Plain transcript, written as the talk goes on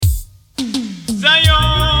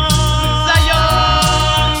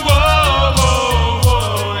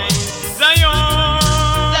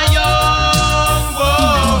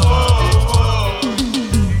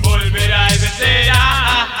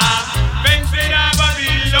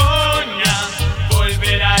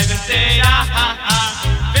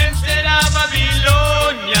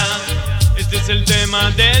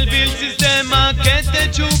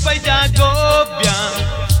chupa y te agobia.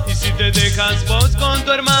 Y si te dejas vos con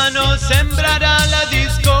tu hermano, sembrará la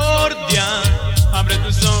discordia. Abre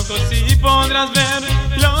tus ojos y podrás ver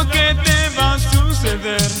lo que te va a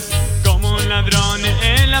suceder. Como un ladrón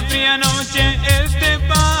en la fría noche, él te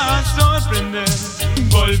va a sorprender.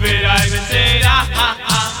 Volverá y vencerá,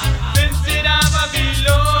 vencerá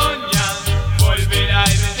Babilonia. Volverá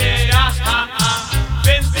y vencerá,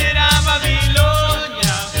 vencerá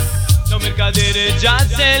Babilonia. Los mercaderes ya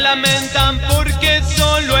se lamentan porque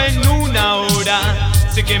solo en una hora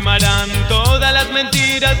se quemarán todas las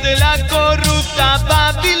mentiras de la corrupta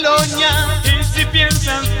Babilonia. Y si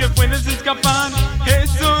piensas que puedes escapar,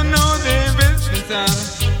 eso no debes pensar,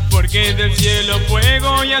 porque del cielo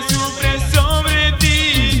fuego y azufre sobre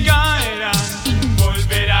ti caerán.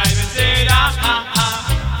 Volverá y vencerá,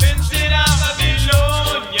 vencerá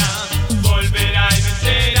Babilonia. Volverá y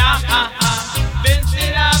vencerá,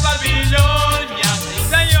 vencerá Babilonia.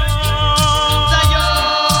 Zion, Zion,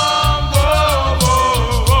 oh,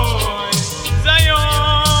 oh, oh. Zion,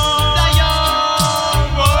 Zion,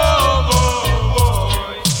 oh, oh, oh.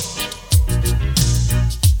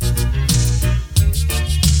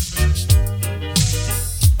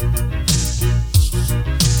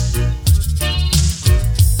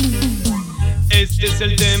 Este es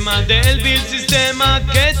el tema del vil sistema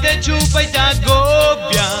que te chupa y te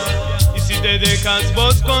agobia. Y si te dejas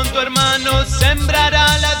vos con tu hermano,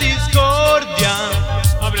 sembrará la discordia.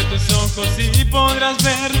 Abre tus ojos y podrás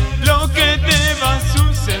ver lo que te va a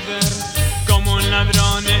suceder. Como un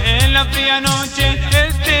ladrón en la fría noche,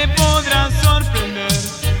 él te podrá sorprender.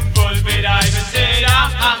 Volverá y vencerá,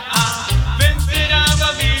 vencerá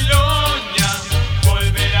Babilonia.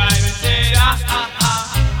 Volverá y vencerá,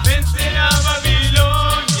 vencerá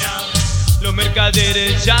Babilonia. Los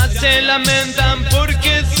mercaderes ya se lamentan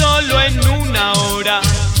porque solo en una hora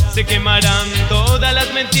se quemarán todas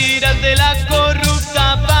las mentiras de la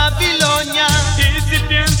corrupta Babilonia. Y si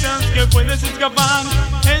piensas que puedes escapar,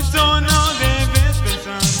 eso no debes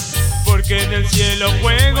pensar, porque del cielo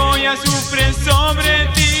fuego y azufre sobre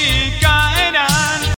ti